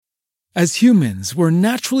As humans, we're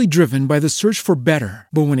naturally driven by the search for better.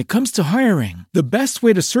 But when it comes to hiring, the best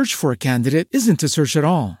way to search for a candidate isn't to search at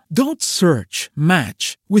all. Don't search,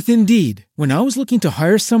 match with Indeed. When I was looking to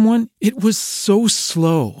hire someone, it was so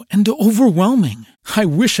slow and overwhelming. I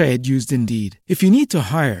wish I had used Indeed. If you need to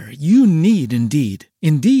hire, you need Indeed.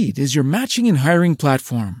 Indeed is your matching and hiring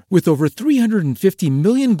platform with over 350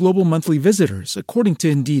 million global monthly visitors, according to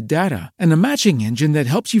Indeed data, and a matching engine that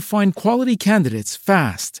helps you find quality candidates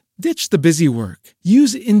fast. Ditch the busy work.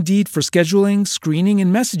 Use Indeed for scheduling, screening,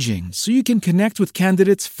 and messaging so you can connect with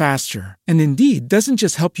candidates faster. And Indeed doesn't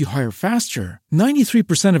just help you hire faster.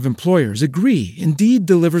 93% of employers agree Indeed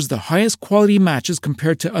delivers the highest quality matches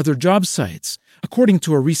compared to other job sites, according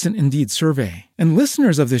to a recent Indeed survey. And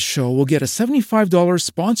listeners of this show will get a $75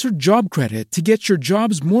 sponsored job credit to get your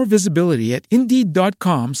jobs more visibility at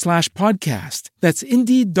Indeed.com/podcast. That's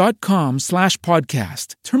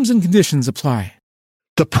Indeed.com/podcast. Terms and conditions apply.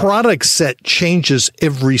 The product set changes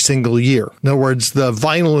every single year. In other words, the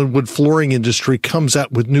vinyl and wood flooring industry comes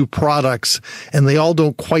out with new products and they all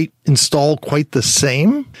don't quite install quite the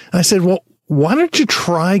same. And I said, well, why don't you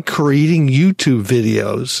try creating YouTube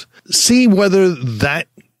videos? See whether that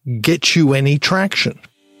gets you any traction.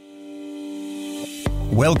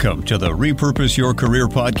 Welcome to the Repurpose Your Career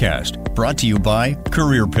podcast, brought to you by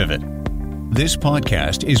Career Pivot. This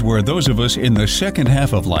podcast is where those of us in the second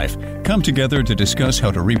half of life come together to discuss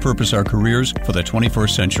how to repurpose our careers for the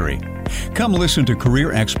 21st century. Come listen to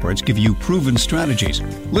career experts give you proven strategies.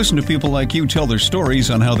 Listen to people like you tell their stories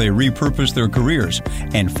on how they repurpose their careers.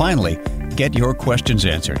 And finally, get your questions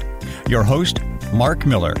answered. Your host, Mark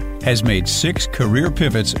Miller, has made 6 career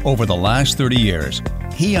pivots over the last 30 years.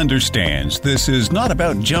 He understands this is not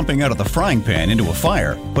about jumping out of the frying pan into a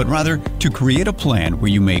fire, but rather to create a plan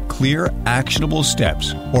where you make clear, actionable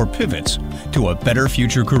steps or pivots to a better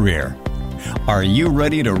future career. Are you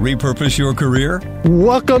ready to repurpose your career?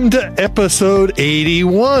 Welcome to episode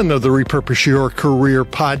 81 of the Repurpose Your Career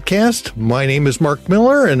podcast. My name is Mark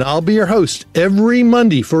Miller, and I'll be your host every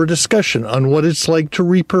Monday for a discussion on what it's like to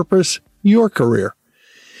repurpose your career.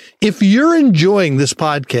 If you're enjoying this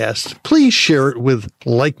podcast, please share it with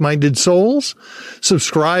like-minded souls.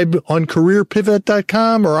 Subscribe on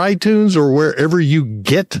careerpivot.com or iTunes or wherever you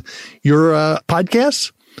get your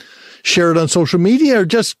podcasts. Share it on social media or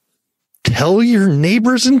just tell your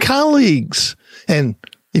neighbors and colleagues. And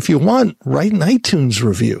if you want, write an iTunes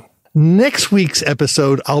review. Next week's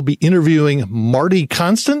episode, I'll be interviewing Marty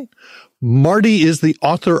Constant. Marty is the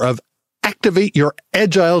author of Activate Your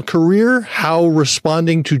Agile Career, How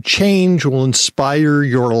Responding to Change Will Inspire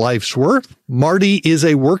Your Life's Worth. Marty is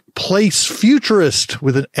a workplace futurist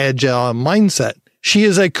with an agile mindset. She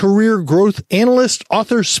is a career growth analyst,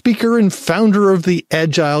 author, speaker, and founder of the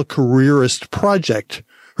Agile Careerist Project.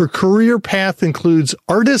 Her career path includes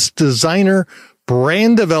artist, designer,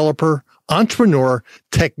 brand developer, entrepreneur,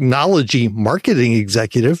 technology marketing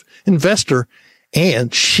executive, investor,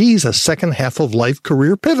 and she's a second half of life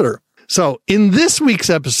career pivoter. So in this week's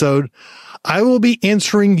episode, I will be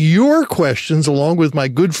answering your questions along with my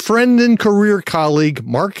good friend and career colleague,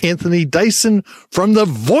 Mark Anthony Dyson from the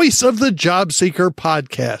Voice of the Job Seeker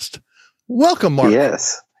podcast. Welcome, Mark.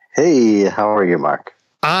 Yes. Hey, how are you, Mark?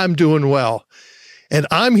 I'm doing well. And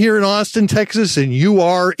I'm here in Austin, Texas, and you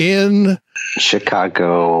are in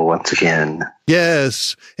Chicago once again.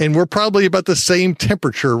 Yes. And we're probably about the same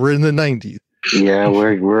temperature. We're in the 90s. Yeah,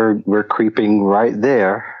 we're creeping right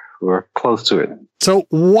there. We're close to it. So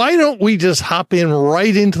why don't we just hop in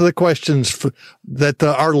right into the questions that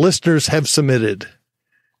our listeners have submitted?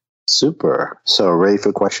 Super. So ready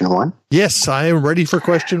for question 1? Yes, I am ready for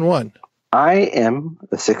question 1. I am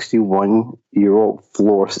a 61-year-old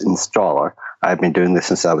floor installer. I've been doing this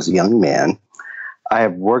since I was a young man. I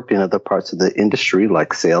have worked in other parts of the industry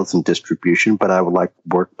like sales and distribution, but I like to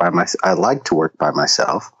work by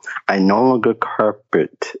myself. I no longer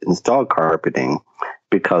install carpeting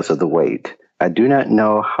because of the weight. I do not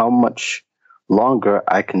know how much longer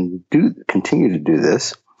I can continue to do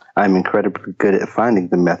this. I'm incredibly good at finding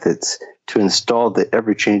the methods to install the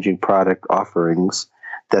ever-changing product offerings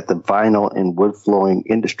that the vinyl and wood flooring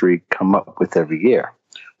industry come up with every year.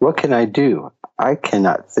 What can I do? I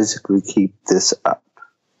cannot physically keep this up.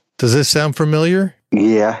 Does this sound familiar?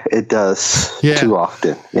 Yeah, it does. Yeah. Too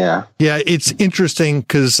often. Yeah. Yeah, it's interesting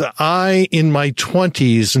because I, in my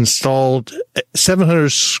 20s, installed 700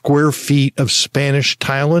 square feet of Spanish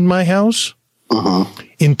tile in my house. Mm-hmm.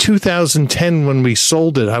 In 2010, when we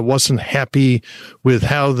sold it, I wasn't happy with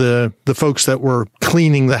how the folks that were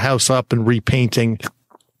cleaning the house up and repainting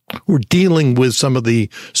were dealing with some of the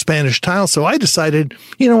Spanish tile. So I decided,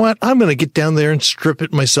 you know what? I'm going to get down there and strip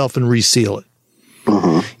it myself and reseal it.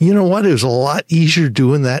 You know what? It was a lot easier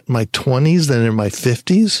doing that in my 20s than in my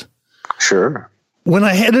 50s. Sure. When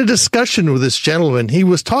I had a discussion with this gentleman, he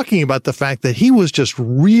was talking about the fact that he was just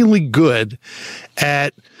really good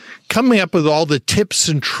at coming up with all the tips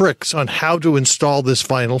and tricks on how to install this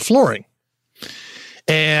vinyl flooring.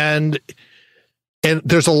 And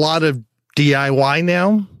there's a lot of DIY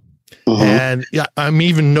now. And I'm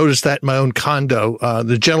even noticed that in my own condo.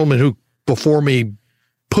 The gentleman who before me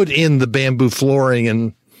put in the bamboo flooring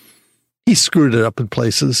and he screwed it up in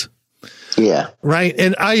places. Yeah. Right.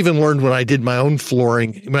 And I even learned when I did my own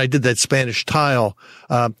flooring, when I did that Spanish tile,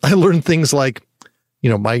 I learned things like,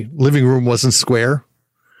 my living room wasn't square.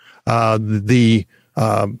 The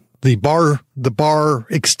bar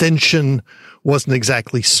extension wasn't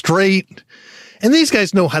exactly straight. And these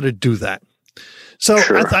guys know how to do that. So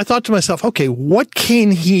sure. I thought to myself, okay, what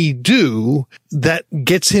can he do that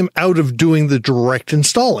gets him out of doing the direct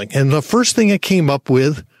installing? And the first thing I came up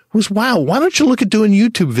with was, wow, why don't you look at doing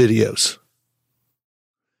YouTube videos?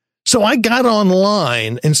 So I got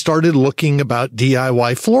online and started looking about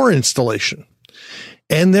DIY floor installation.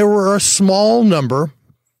 And there were a small number,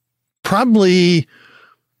 probably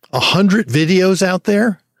 100 videos out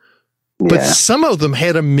there. But some of them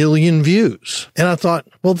had 1 million views. And I thought,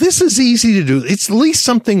 well, this is easy to do. It's at least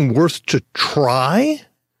something worth to try,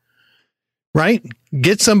 right?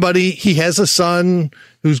 Get somebody, he has a son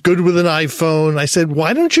who's good with an iPhone. I said,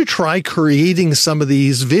 why don't you try creating some of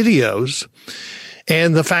these videos?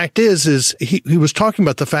 And the fact is he was talking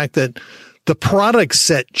about the fact that the product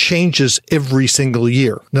set changes every single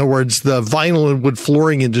year. In other words, the vinyl and wood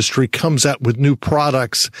flooring industry comes out with new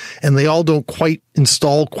products and they all don't quite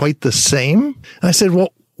install quite the same. And I said, well,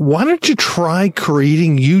 why don't you try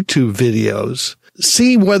creating YouTube videos?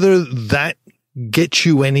 See whether that gets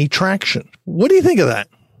you any traction. What do you think of that?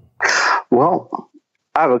 Well,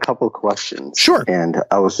 I have a couple of questions. Sure. And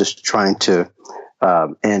I was just trying to,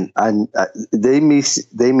 they may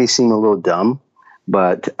seem a little dumb,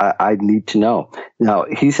 but I need to know. Now,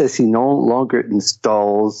 he says he no longer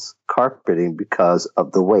installs carpeting because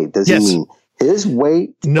of the weight. Does he mean his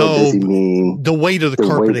weight? No. Or does he mean the weight of the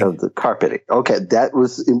carpeting? Weight of the carpeting. Okay, that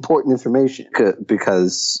was important information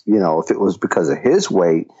because, if it was because of his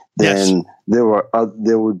weight, then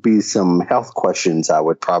there would be some health questions I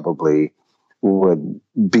would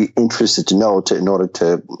be interested to know in order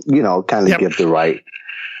to, kind of get the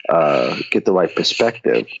right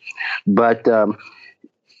perspective. But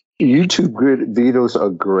YouTube videos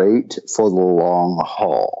are great for the long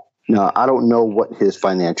haul. Now, I don't know what his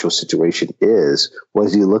financial situation is.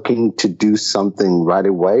 Was he looking to do something right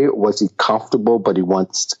away? Was he comfortable, but he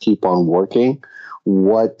wants to keep on working?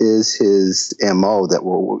 What is his MO,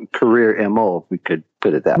 career MO, if we could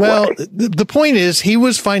put it that way? Well, the point is he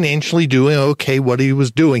was financially doing okay what he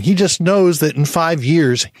was doing. He just knows that in 5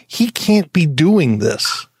 years, he can't be doing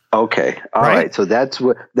this. Okay. All right. So that's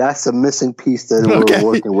the missing piece that we're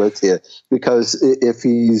working with here. Because if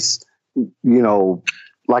he's,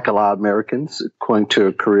 like a lot of Americans, according to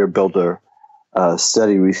a Career Builder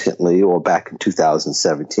study recently, or back in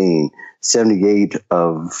 2017, 78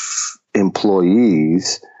 of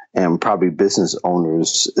employees and probably business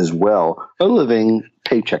owners as well are living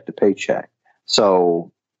paycheck to paycheck.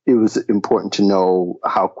 So it was important to know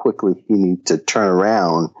how quickly he needs to turn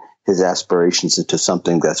around his aspirations into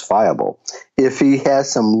something that's viable. If he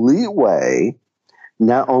has some leeway,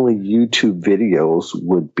 not only YouTube videos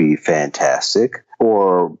would be fantastic,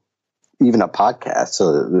 or even a podcast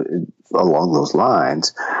along those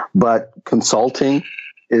lines, but consulting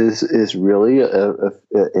is really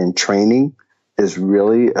and training is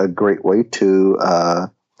really a great way to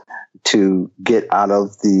get out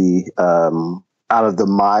of the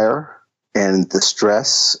mire and the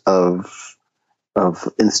stress of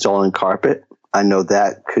installing carpet. I know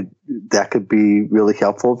that could be really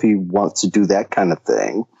helpful if he wants to do that kind of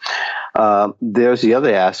thing. There's the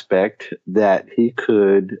other aspect that he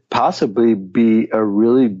could possibly be a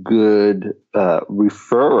really good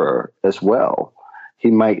referrer as well. He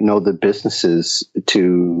might know the businesses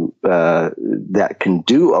that can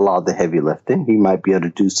do a lot of the heavy lifting. He might be able to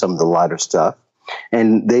do some of the lighter stuff,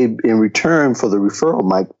 and they, in return for the referral,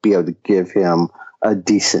 might be able to give him a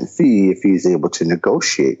decent fee if he's able to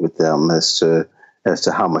negotiate with them as to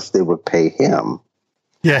how much they would pay him.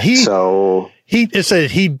 Yeah, he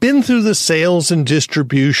said he'd been through the sales and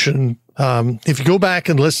distribution. If you go back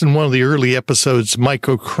and listen to one of the early episodes, Mike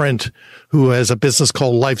O'Krent, who has a business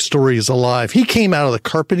called Life Stories Alive, he came out of the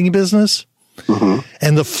carpeting business. Mm-hmm.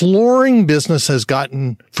 And the flooring business has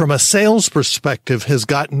gotten, from a sales perspective,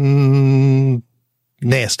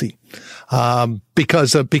 nasty.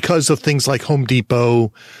 because of things like Home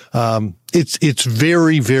Depot. It's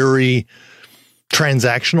very, very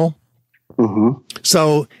transactional. Mm-hmm.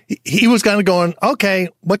 So he was kind of going, okay,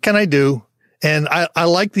 what can I do? And I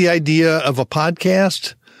like the idea of a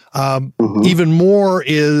podcast. Even more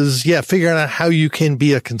is, figuring out how you can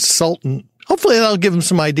be a consultant. Hopefully that'll give him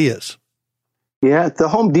some ideas. Yeah, the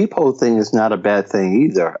Home Depot thing is not a bad thing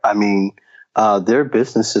either. I mean, there are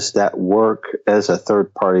businesses that work as a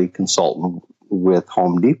third-party consultant with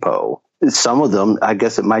Home Depot. Some of them, I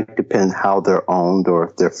guess it might depend how they're owned or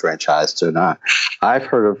if they're franchised or not. I've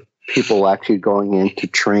heard of people actually going in to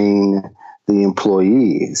train the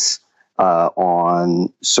employees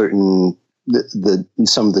on certain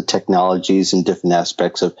some of the technologies and different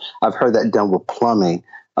aspects of. I've heard that done with plumbing.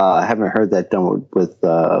 I haven't heard that done with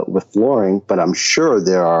flooring, but I'm sure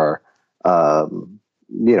there are.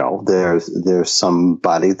 There's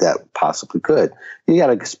somebody that possibly could. You got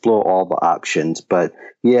to explore all the options, but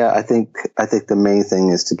I think the main thing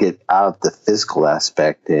is to get out of the physical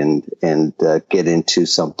aspect and get into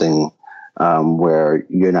something where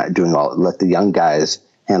you're not doing all. Let the young guys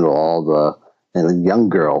handle all the. And the young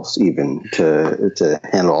girls even to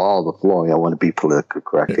handle all the flooring. I want to be politically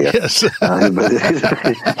correct here. Yes. But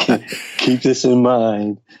keep this in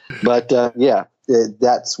mind. But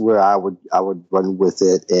that's where I would run with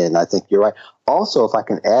it, and I think you're right. Also, if I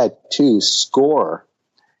can add too, SCORE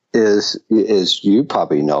is you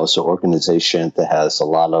probably know, it's an organization that has a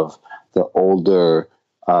lot of the older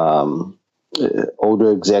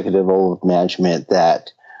executive, old management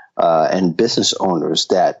that and business owners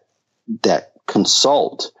that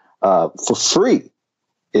consult for free.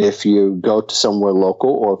 If you go to somewhere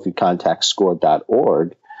local or if you contact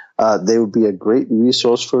score.org, they would be a great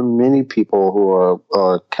resource for many people who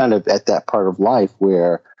are kind of at that part of life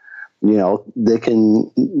where, they can,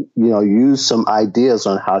 use some ideas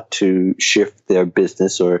on how to shift their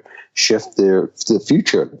business or shift the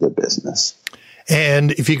future of their business.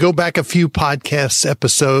 And if you go back a few podcasts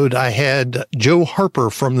episode, I had Joe Harper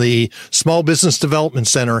from the Small Business Development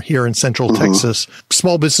Center here in Central Texas.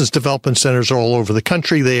 Small business development centers are all over the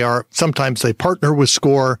country. Sometimes they partner with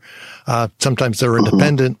SCORE. Sometimes they're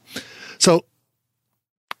independent. So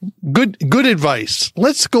good advice.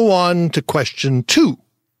 Let's go on to question 2.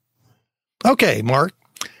 Okay, Mark.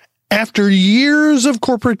 After years of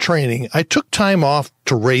corporate training, I took time off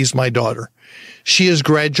to raise my daughter. She is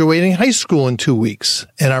graduating high school in 2 weeks,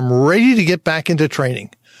 and I'm ready to get back into training.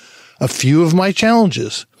 A few of my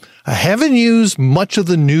challenges. I haven't used much of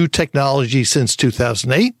the new technology since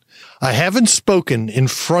 2008. I haven't spoken in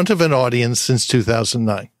front of an audience since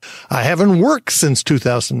 2009. I haven't worked since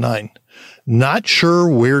 2009. Not sure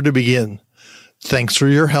where to begin. Thanks for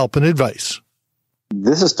your help and advice.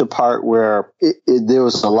 This is the part where there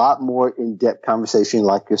was a lot more in-depth conversation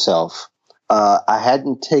like yourself. I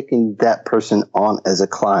hadn't taken that person on as a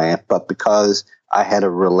client, but because I had a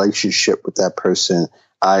relationship with that person,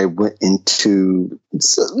 I went into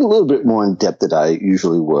a little bit more in depth than I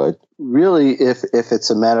usually would. Really, if it's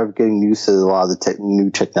a matter of getting used to a lot of the new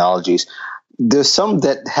technologies, there's some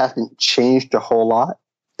that haven't changed a whole lot,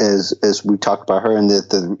 as we talked about her, and that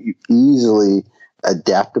they're easily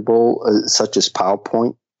adaptable, such as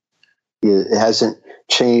PowerPoint. It hasn't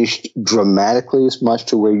changed dramatically as much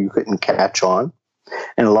to where you couldn't catch on.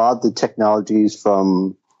 And a lot of the technologies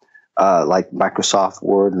from like Microsoft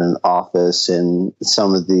Word and Office and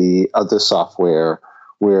some of the other software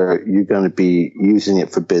where you're going to be using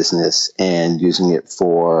it for business and using it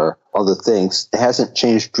for other things, it hasn't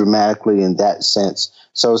changed dramatically in that sense.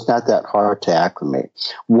 So it's not that hard to acclimate.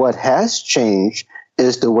 What has changed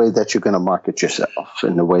is the way that you're going to market yourself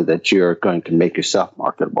and the way that you're going to make yourself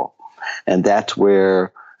marketable. And that's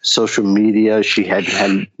where social media, she hadn't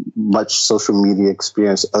had much social media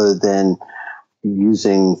experience other than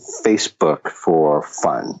using Facebook for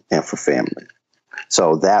fun and for family.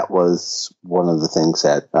 So that was one of the things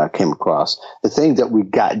that came across. The thing that we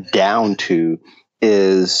got down to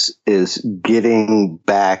is getting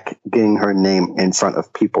her name in front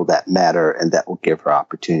of people that matter and that will give her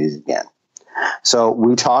opportunities again. So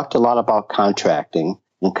we talked a lot about contracting,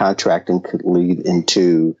 and contracting could lead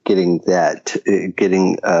into getting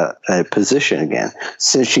a position again.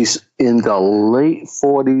 Since she's in the late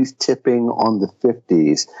 40s, tipping on the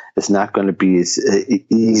 50s, it's not going to be as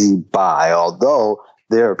easy buy, although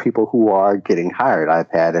there are people who are getting hired.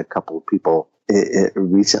 I've had a couple of people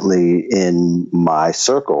recently in my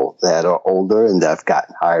circle that are older and that have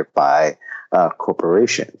gotten hired by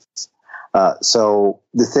corporations. So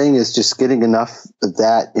the thing is just getting enough of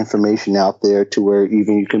that information out there to where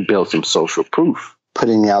even you can build some social proof,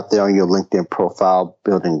 putting it out there on your LinkedIn profile,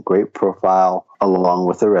 building a great profile along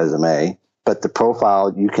with a resume, but the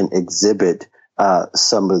profile, you can exhibit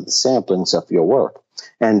some of the samplings of your work.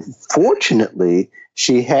 And fortunately,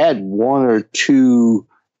 she had one or two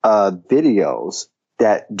videos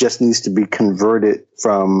that just needs to be converted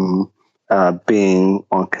from being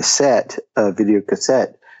on cassette, video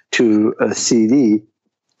cassette, to a CD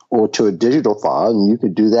or to a digital file. And you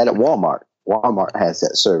could do that at Walmart. Walmart has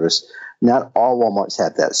that service. Not all Walmarts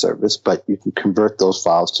have that service, but you can convert those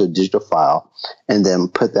files to a digital file and then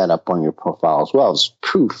put that up on your profile as well as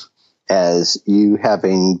proof as you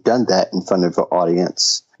having done that in front of an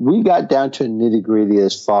audience. We got down to nitty-gritty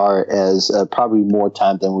as far as probably more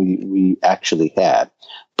time than we actually had.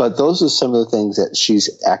 But those are some of the things that she's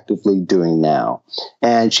actively doing now.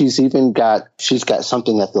 And she's got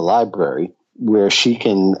something at the library where she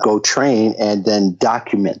can go train and then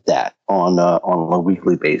document that on a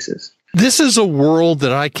weekly basis. This is a world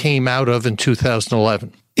that I came out of in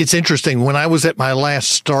 2011. It's interesting. When I was at my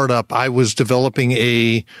last startup, I was developing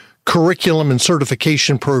a curriculum and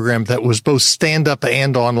certification program that was both stand-up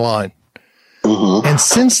and online. Mm-hmm. And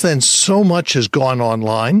since then, so much has gone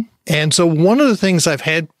online. And so one of the things I've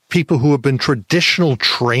had people who have been traditional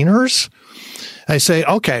trainers, I say,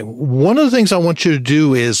 okay, one of the things I want you to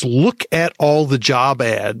do is look at all the job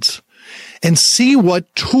ads and see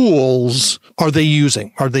what tools are they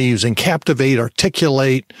using. Are they using Captivate,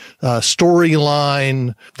 Articulate,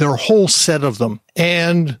 Storyline, their whole set of them.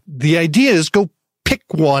 And the idea is go pick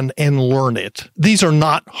one and learn it. These are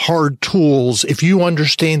not hard tools. If you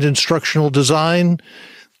understand instructional design,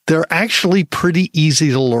 they're actually pretty easy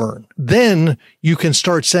to learn. Then you can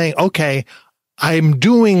start saying, okay, I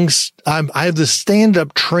have the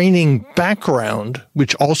stand-up training background,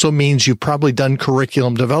 which also means you've probably done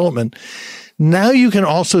curriculum development. Now you can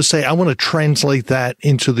also say, I want to translate that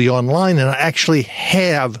into the online, and I actually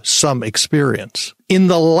have some experience. In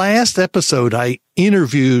the last episode, I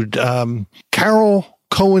interviewed Carol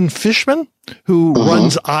Cohen-Fishman, who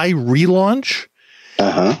runs iRelaunch,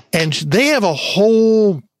 and they have a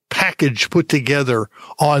whole package put together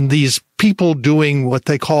on these people doing what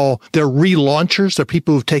they call their relaunchers. They're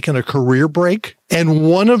people who've taken a career break. And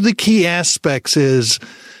one of the key aspects is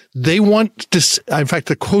they want to, in fact,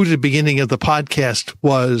 the quote at the beginning of the podcast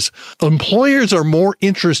was, employers are more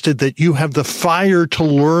interested that you have the fire to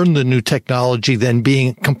learn the new technology than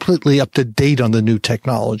being completely up to date on the new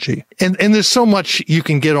technology. And there's so much you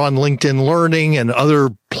can get on LinkedIn Learning and other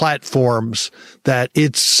platforms that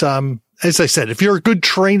it's, as I said, if you're a good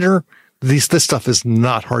trainer, this stuff is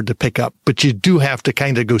not hard to pick up, but you do have to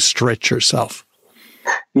kind of go stretch yourself.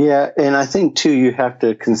 Yeah, and I think, too, you have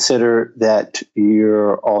to consider that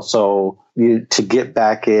you're also, to get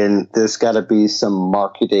back in, there's got to be some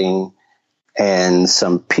marketing and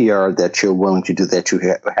some PR that you're willing to do that you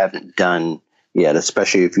haven't done yet,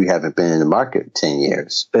 especially if you haven't been in the market 10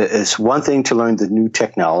 years. It's one thing to learn the new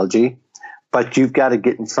technology, but you've got to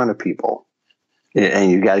get in front of people.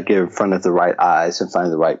 And you got to get in front of the right eyes and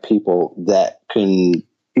find the right people that can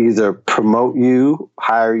either promote you,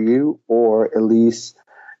 hire you, or at least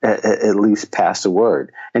pass the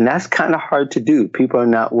word. And that's kind of hard to do. People are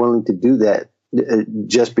not willing to do that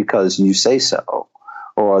just because you say so,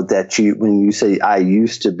 or that when you say I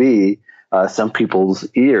used to be, some people's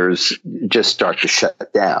ears just start to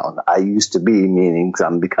shut down. I used to be, meaning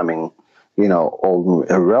I'm becoming, old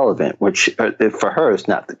and irrelevant, which for her is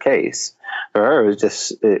not the case. For her, it's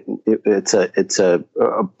just it's a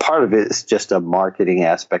part of it is just a marketing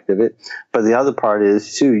aspect of it, but the other part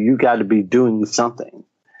is too, you got to be doing something.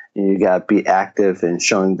 You got to be active and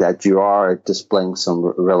showing that you are displaying some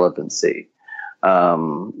relevancy.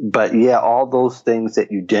 But yeah, all those things that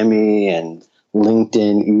Udemy and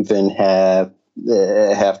LinkedIn even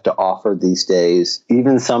have to offer these days,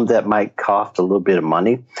 even some that might cost a little bit of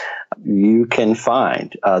money, you can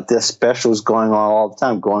find. There's specials going on all the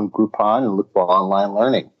time. Go on Groupon and look for online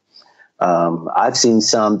learning. I've seen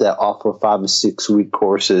some that offer 5 or 6 week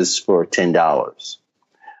courses for $10.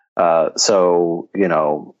 So,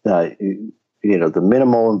 the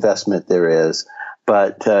minimal investment there is,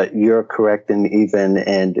 but you're correct.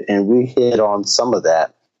 And we hit on some of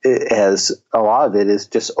that. A lot of it is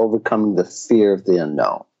just overcoming the fear of the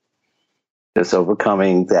unknown. It's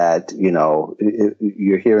overcoming that,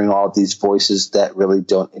 you're hearing all these voices that really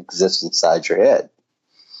don't exist inside your head.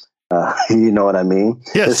 You know what I mean?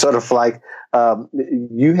 Yes. It's sort of like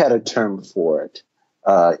you had a term for it,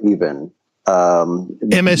 even.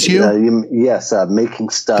 MSU? Yes, making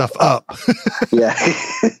stuff up. Yeah.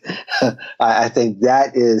 I think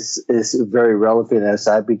that is very relevant as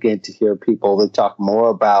I begin to hear people that talk more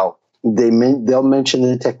about, they'll mention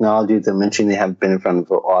the technology, they'll mention they haven't been in front of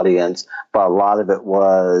an audience, but a lot of it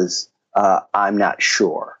was, I'm not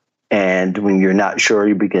sure. And when you're not sure,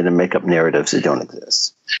 you begin to make up narratives that don't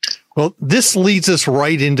exist. Well, this leads us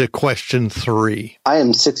right into question 3. I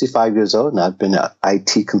am 65 years old, and I've been an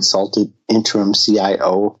IT consultant, interim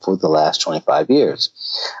CIO for the last 25 years.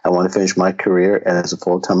 I want to finish my career as a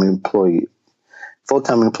full-time employee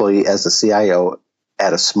as a CIO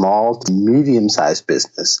at a small to medium-sized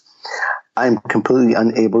business. I'm completely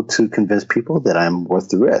unable to convince people that I'm worth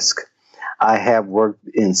the risk. I have worked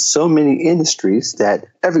in so many industries that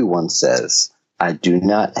everyone says I do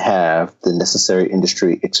not have the necessary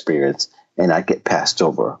industry experience and I get passed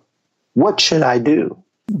over. What should I do?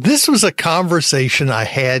 This was a conversation I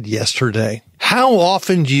had yesterday. How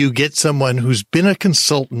often do you get someone who's been a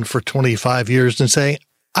consultant for 25 years and say,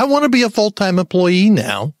 I want to be a full-time employee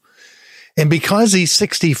now. And because he's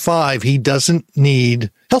 65, he doesn't need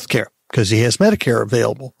healthcare because he has Medicare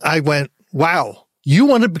available. I went, wow, you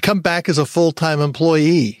want to come back as a full-time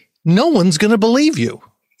employee. No one's going to believe you.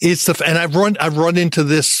 And I've run into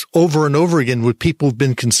this over and over again with people who've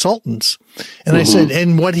been consultants. And I said,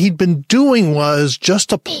 and what he'd been doing was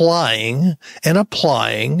just applying and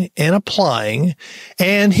applying and applying.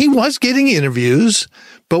 And he was getting interviews.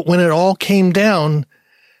 But when it all came down,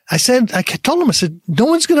 I told him, I said, no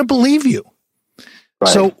one's going to believe you. Right.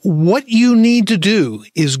 So what you need to do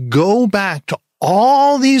is go back to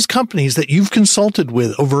all these companies that you've consulted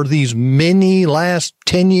with over these many last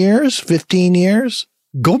 10 years, 15 years.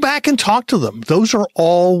 Go back and talk to them. Those are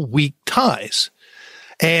all weak ties.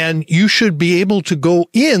 And you should be able to go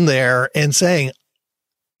in there and saying,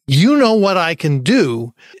 you know what I can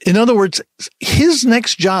do. In other words, his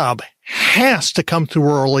next job has to come through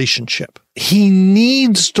a relationship. He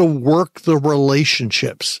needs to work the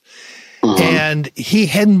relationships. And he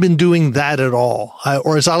hadn't been doing that at all.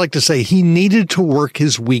 Or as I like to say, he needed to work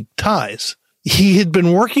his weak ties. He had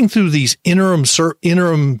been working through these interim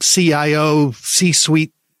CIO,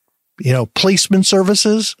 C-suite, placement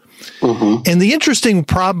services. And the interesting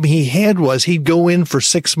problem he had was he'd go in for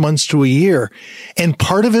 6 months to a year. And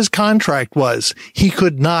part of his contract was he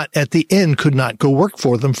could not go work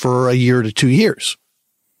for them for a year to 2 years.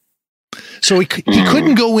 So he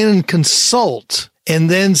couldn't go in and consult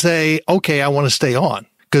and then say, okay, I want to stay on,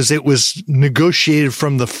 because it was negotiated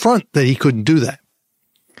from the front that he couldn't do that.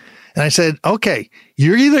 And I said, okay,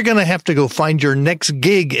 you're either going to have to go find your next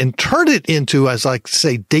gig and turn it into, as I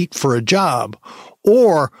say, date for a job,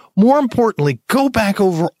 or more importantly, go back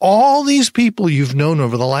over all these people you've known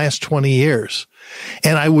over the last 20 years.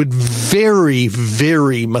 And I would very,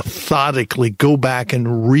 very methodically go back and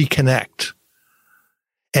reconnect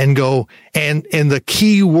and go. And the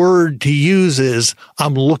key word to use is,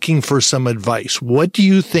 I'm looking for some advice. What do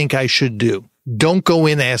you think I should do? Don't go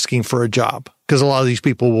in asking for a job, because a lot of these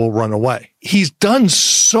people will run away. He's done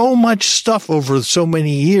so much stuff over so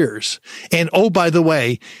many years. And oh, by the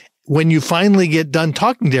way, when you finally get done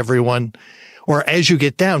talking to everyone, or as you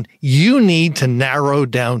get down, you need to narrow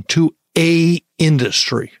down to a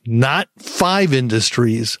industry, not 5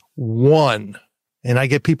 industries, 1. And I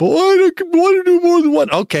get people, I don't want to do more than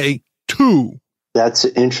 1. Okay, 2. That's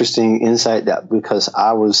an interesting insight, because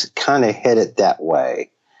I was kind of headed that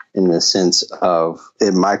way, in the sense of,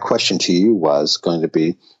 and my question to you was going to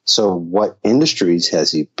be, so what industries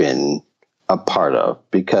has he been a part of?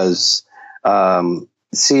 Because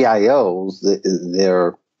CIOs,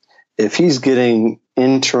 if he's getting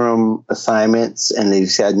interim assignments and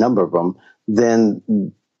he's had a number of them,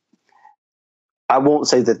 then I won't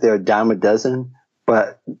say that they're a dime a dozen,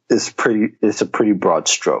 but it's a pretty broad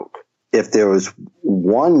stroke. If there was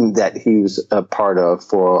one that he was a part of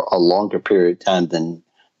for a longer period of time than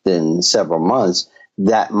several months,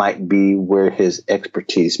 that might be where his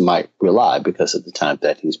expertise might rely because of the time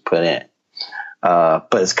that he's put in. But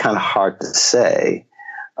it's kind of hard to say.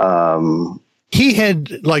 He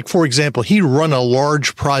had, like, for example, he run a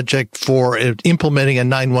large project for implementing a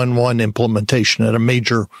 911 implementation in a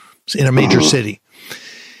major city.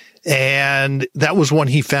 And that was one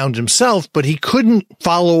he found himself, but he couldn't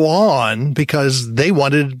follow on because they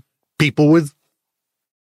wanted people with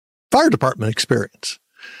fire department experience.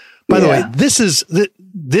 By the way, this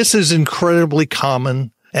is incredibly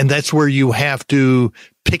common, and that's where you have to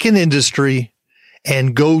pick an industry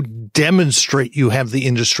and go demonstrate you have the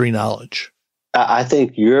industry knowledge. I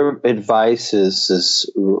think your advice is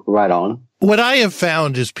right on. What I have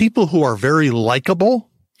found is people who are very likable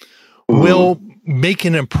will make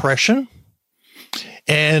an impression.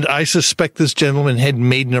 And I suspect this gentleman had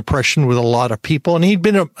made an impression with a lot of people, and he'd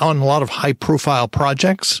been on a lot of high-profile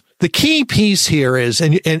projects. The key piece here is,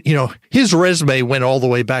 and his resume went all the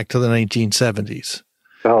way back to the 1970s.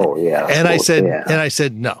 Oh, yeah. And I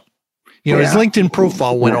said, no. You know, his LinkedIn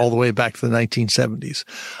profile went all the way back to the 1970s.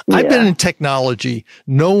 Yeah. I've been in technology.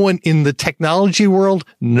 No one in the technology world,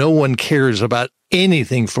 no one cares about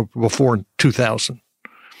anything from before 2000.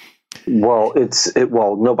 Well,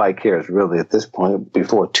 nobody cares really at this point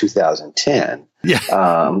before 2010. Yeah.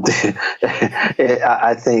 I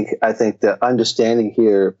think the understanding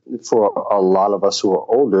here for a lot of us who are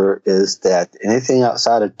older is that anything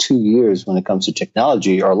outside of 2 years when it comes to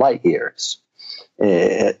technology are light years.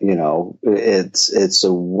 It's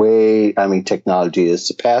a way, technology has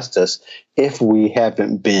surpassed us if we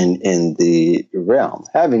haven't been in the realm.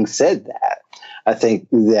 Having said that, I think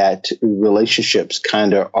that relationships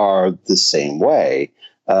kind of are the same way.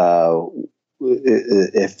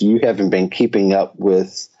 If you haven't been keeping up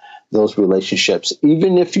with those relationships,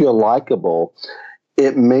 even if you're likable,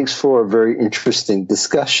 it makes for a very interesting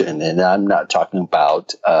discussion. And I'm not talking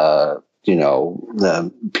about,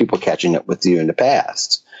 the people catching up with you in the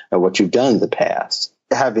past or what you've done in the past.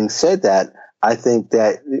 Having said that, I think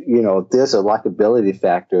that, there's a likability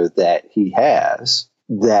factor that he has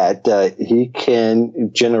that he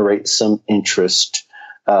can generate some interest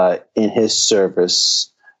in his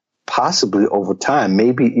service, possibly over time,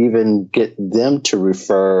 maybe even get them to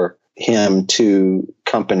refer him to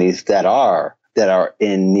companies that are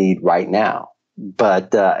in need right now.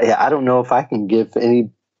 But I don't know if I can give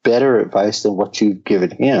any better advice than what you've given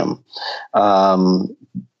him,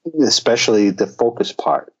 especially the focus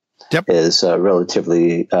part. Yep. Is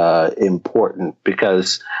relatively important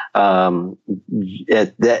because at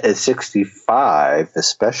 65,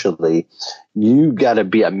 especially, you got to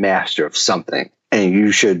be a master of something, and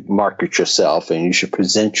you should market yourself and you should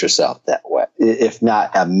present yourself that way. If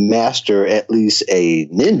not a master, at least a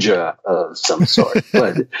ninja of some sort.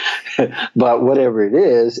 but whatever it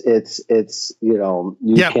is, it's you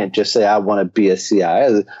can't just say I want to be a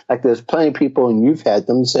CIO. Like there's plenty of people, and you've had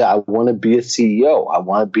them say I want to be a CEO, I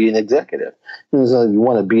want to be an executive. And so you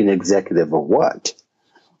want to be an executive of what?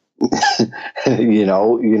 you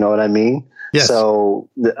know what I mean? Yes. So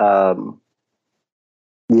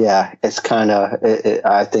yeah, it's kind of,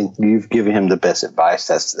 I think you've given him the best advice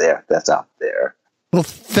that's out there. Well,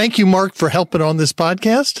 thank you, Mark, for helping on this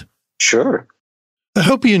podcast. Sure. I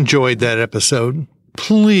hope you enjoyed that episode.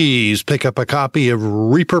 Please pick up a copy of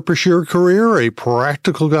Repurpose Your Career, a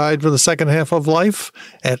practical guide for the second half of life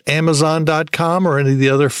at Amazon.com or any of the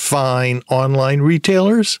other fine online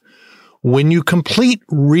retailers. When you complete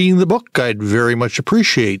reading the book, I'd very much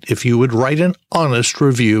appreciate if you would write an honest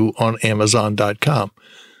review on Amazon.com.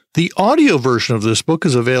 The audio version of this book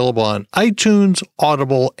is available on iTunes,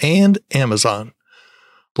 Audible, and Amazon.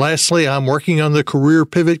 Lastly, I'm working on the Career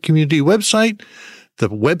Pivot community website. The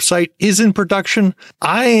website is in production.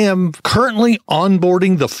 I am currently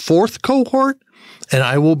onboarding the 4th cohort, and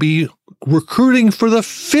I will be recruiting for the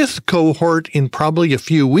 5th cohort in probably a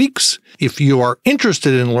few weeks. If you are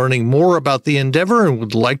interested in learning more about the endeavor and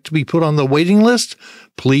would like to be put on the waiting list,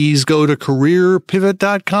 please go to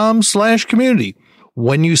careerpivot.com/community.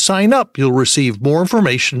 When you sign up, you'll receive more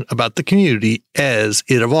information about the community as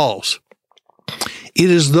it evolves. It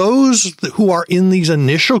is those who are in these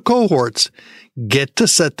initial cohorts get to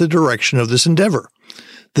set the direction of this endeavor.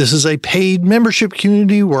 This is a paid membership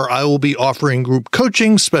community where I will be offering group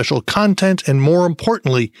coaching, special content, and more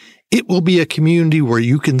importantly, it will be a community where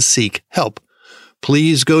you can seek help.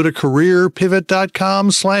 Please go to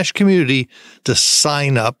careerpivot.com/community to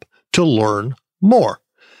sign up to learn more.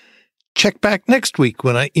 Check back next week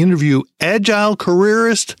when I interview agile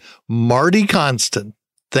careerist Marty Constant.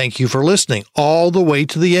 Thank you for listening all the way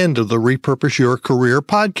to the end of the Repurpose Your Career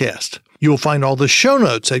podcast. You'll find all the show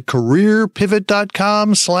notes at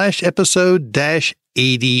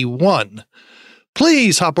careerpivot.com/episode-81.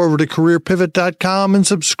 Please hop over to careerpivot.com and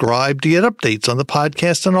subscribe to get updates on the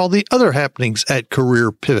podcast and all the other happenings at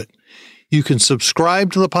Career Pivot. You can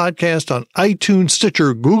subscribe to the podcast on iTunes,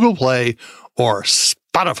 Stitcher, Google Play, or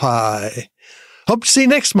Spotify. Hope to see you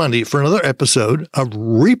next Monday for another episode of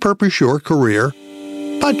Repurpose Your Career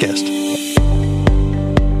podcast.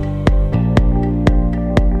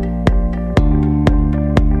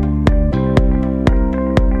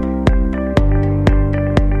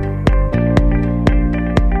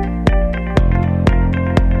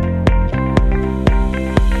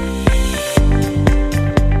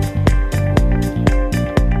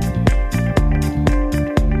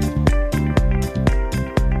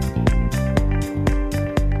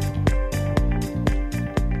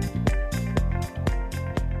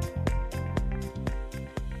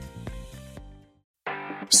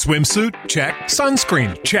 Swimsuit? Check.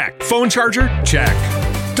 Sunscreen? Check. Phone charger? Check.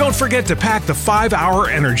 Don't forget to pack the 5-Hour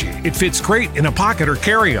Energy. It fits great in a pocket or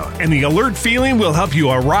carry-on, and the alert feeling will help you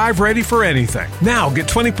arrive ready for anything. Now get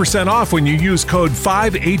 20% off when you use code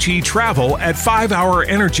 5HETRAVEL at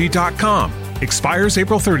 5hourenergy.com. Expires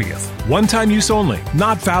April 30th. One-time use only.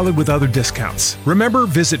 Not valid with other discounts. Remember,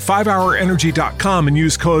 visit 5hourenergy.com and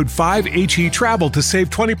use code 5HETRAVEL to save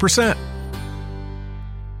 20%.